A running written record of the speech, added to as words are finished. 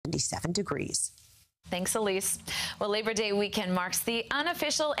57 degrees. Thanks, Elise. Well, Labor Day weekend marks the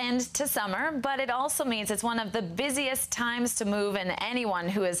unofficial end to summer, but it also means it's one of the busiest times to move, and anyone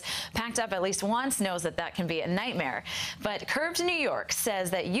who has packed up at least once knows that that can be a nightmare. But Curved New York says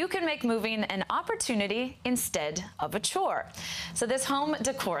that you can make moving an opportunity instead of a chore. So this home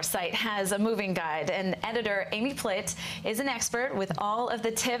decor site has a moving guide, and editor Amy Plitt is an expert with all of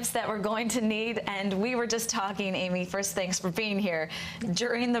the tips that we're going to need. And we were just talking, Amy, first, thanks for being here,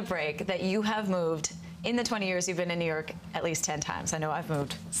 during the break, that you have moved in the 20 years you've been in New York at least 10 times. I know I've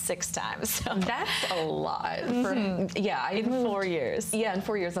moved 6 times. So. That's a lot. Yeah, in 4 years. Yeah, in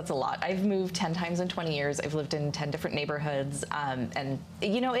 4 years, that's a lot. I've moved 10 times in 20 years. I've lived in 10 different neighborhoods. And,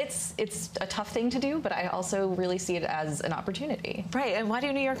 you know, it's a tough thing to do, but I also really see it as an opportunity. Right, and why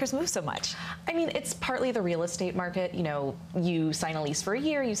do New Yorkers move so much? I mean, it's partly the real estate market. You know, you sign a lease for a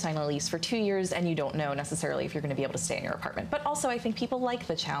year, you sign a lease for 2 years, and you don't know necessarily if you're going to be able to stay in your apartment. But also, I think people like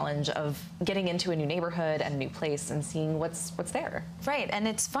the challenge of getting into a new neighborhood and a new place and seeing what's there. Right, and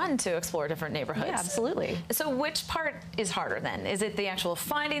it's fun to explore different neighborhoods. Yeah, absolutely. So which part is harder then? Is it the actual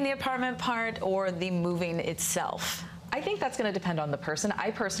finding the apartment part or the moving itself? I think that's going to depend on the person.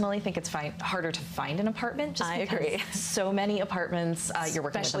 I personally think it's harder to find an apartment. Just I agree. So many apartments, you're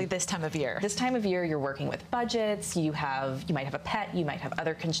working especially with this time of year. This time of year, you're working with budgets. You might have a pet. You might have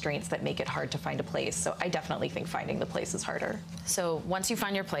other constraints that make it hard to find a place. So I definitely think finding the place is harder. So once you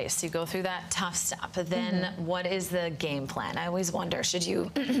find your place, you go through that tough step. Then what is the game plan? I always wonder, should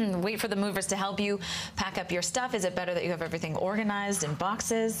you wait for the movers to help you pack up your stuff? Is it better that you have everything organized in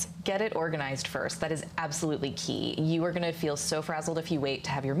boxes? Get it organized first. That is absolutely key. You are going to feel so frazzled if you wait to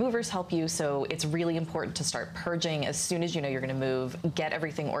have your movers help you. So it's really important to start purging as soon as you know you're going to move. Get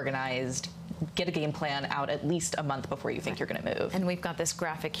everything organized. Get a game plan out at least a month before you think you're going to move. And we've got this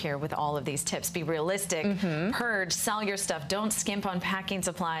graphic here with all of these tips. Be realistic, purge, sell your stuff, don't skimp on packing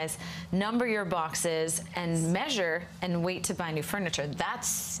supplies, number your boxes, and measure and wait to buy new furniture.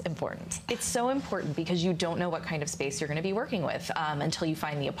 That's important. It's so important because you don't know what kind of space you're going to be working with until you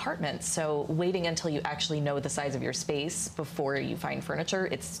find the apartment. So waiting until you actually know the size of your space before you find furniture,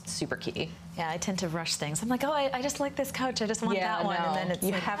 it's super key. Yeah, I tend to rush things. I'm like, oh, I just like this couch. I just want that one. And then it's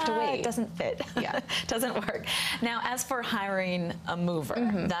you have to wait. It doesn't fit. Yeah, doesn't work. Now, as for hiring a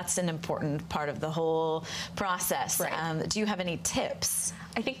mover, that's an important part of the whole process. Right. Do you have any tips?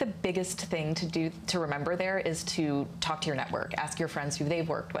 I think the biggest thing to remember there is to talk to your network. Ask your friends who they've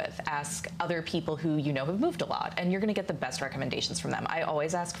worked with. Ask other people who you know have moved a lot, and you're going to get the best recommendations from them. I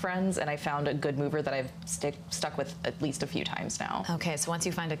always ask friends, and I found a good mover that I've stuck with at least a few times now. Okay, so once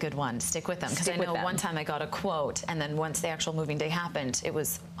you find a good one, stick with them. Because I know one time I got a quote, and then once the actual moving day happened, it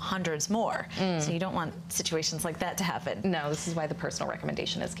was hundreds more. So you don't want situations like that to happen. No, this is why the personal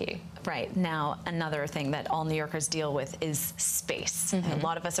recommendation is key. Right. Now, another thing that all New Yorkers deal with is space. A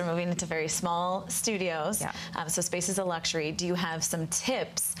lot of us are moving into very small studios, so space is a luxury. Do you have some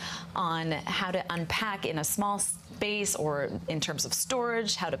tips on how to unpack in a small space or in terms of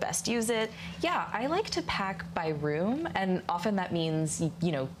storage, how to best use it? Yeah, I like to pack by room, and often that means,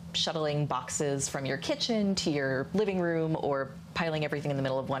 you know, shuttling boxes from your kitchen to your living room or piling everything in the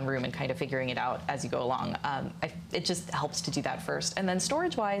middle of one room and kind of figuring it out as you go along. It just helps to do that first. And then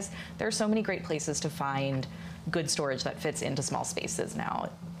storage-wise, there are so many great places to find good storage that fits into small spaces now.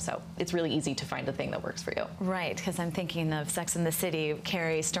 So it's really easy to find a thing that works for you. Right, because I'm thinking of Sex and the City,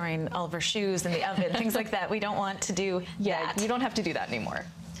 Carrie storing all of her shoes in the oven, things like that. We don't want to do that. You don't have to do that anymore.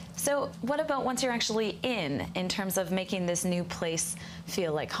 So what about once you're actually in terms of making this new place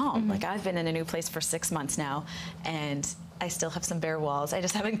feel like home? Like I've been in a new place for 6 months now, and I still have some bare walls. I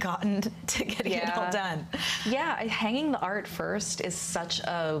just haven't gotten to getting it all done. Yeah, hanging the art first is such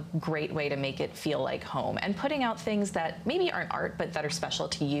a great way to make it feel like home. And putting out things that maybe aren't art, but that are special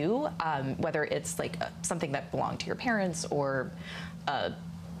to you, whether it's like something that belonged to your parents or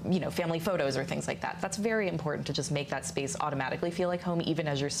you know, family photos or things like that. That's very important to just make that space automatically feel like home, even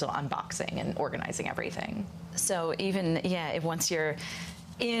as you're still unboxing and organizing everything. So even, if once you're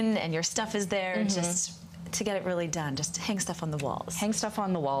in and your stuff is there, just to get it really done, just hang stuff on the walls. Hang stuff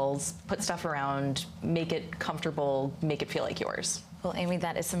on the walls, put stuff around, make it comfortable, make it feel like yours. Well, Amy,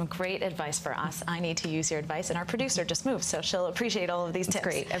 that is some great advice for us. I need to use your advice, and our producer just moved, so she'll appreciate all of these tips.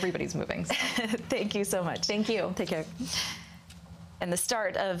 Great. Everybody's moving. So. Thank you so much. Thank you. Take care. And the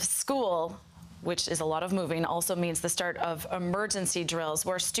start of school, which is a lot of moving, also means the start of emergency drills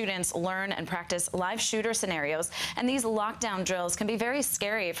where students learn and practice live shooter scenarios. And these lockdown drills can be very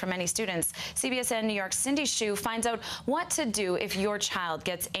scary for many students. CBSN New York's Cindy Shu finds out what to do if your child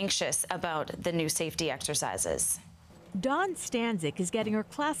gets anxious about the new safety exercises. Dawn Stanzik is getting her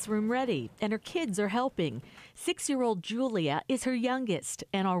classroom ready, and her kids are helping. 6-year-old Julia is her youngest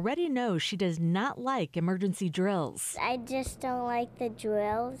and already knows she does not like emergency drills. I just don't like the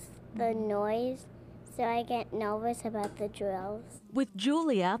drills, the noise, so I get nervous about the drills. With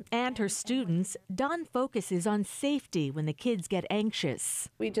Julia and her students, Dawn focuses on safety when the kids get anxious.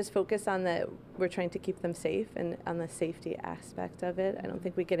 We just focus on we're trying to keep them safe and on the safety aspect of it. I don't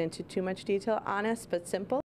think we get into too much detail, honest but simple.